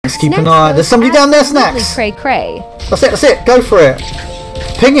Snax, keep an eye. There's somebody down there, Snax. Cray. That's it, go for it.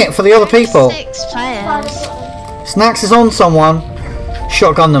 Ping it for the other people. 6 players. Snax is on someone.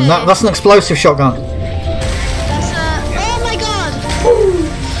 Shotgun them. That's an explosive shotgun. That's oh my god!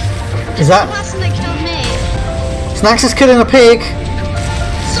 Is that? The person that killed me. Snax is killing a pig.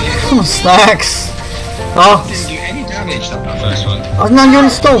 Come on, Snax. Oh. Didn't do any damage that first one. Oh no, you're on the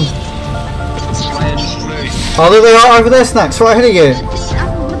storm. Oh, there they are over there, Snax, right ahead of you.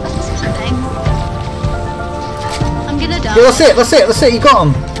 I'm gonna die. Yeah, that's it, you got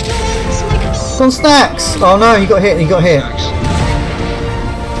him. Go on, Snax. Oh no, you got hit.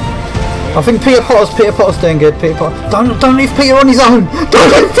 I think Peter Potter's doing good. Peter Potter. Don't leave Peter on his own.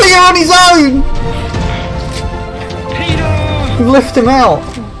 Don't leave Peter on his own. Peter! We've left him out.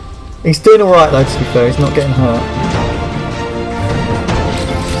 He's doing alright though, to be fair, he's not getting hurt.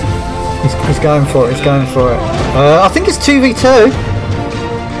 He's going for it, I think it's 2v2.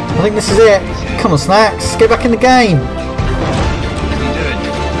 I think this is it. Come on, Snax, get back in the game.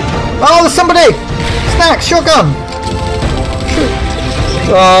 Oh, there's somebody! Snax, shotgun!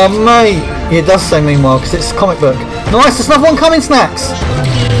 Oh, mate. Yeah, it does say meanwhile, because it's a comic book. Nice, there's another one coming, Snax!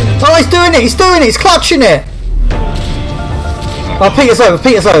 Oh, he's doing it, he's clutching it! Oh, Peter's over,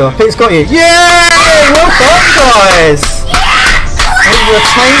 Peter's got you. Yeah! Well done, guys! We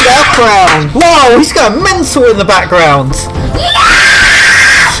retained our crown. Whoa, he's going mental in the background.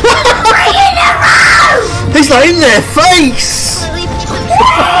 He's like in their face. I'm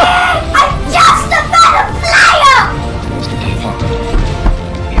just a better player.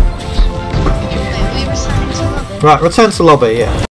 Wait, we return to lobby. Right, return to lobby, yeah.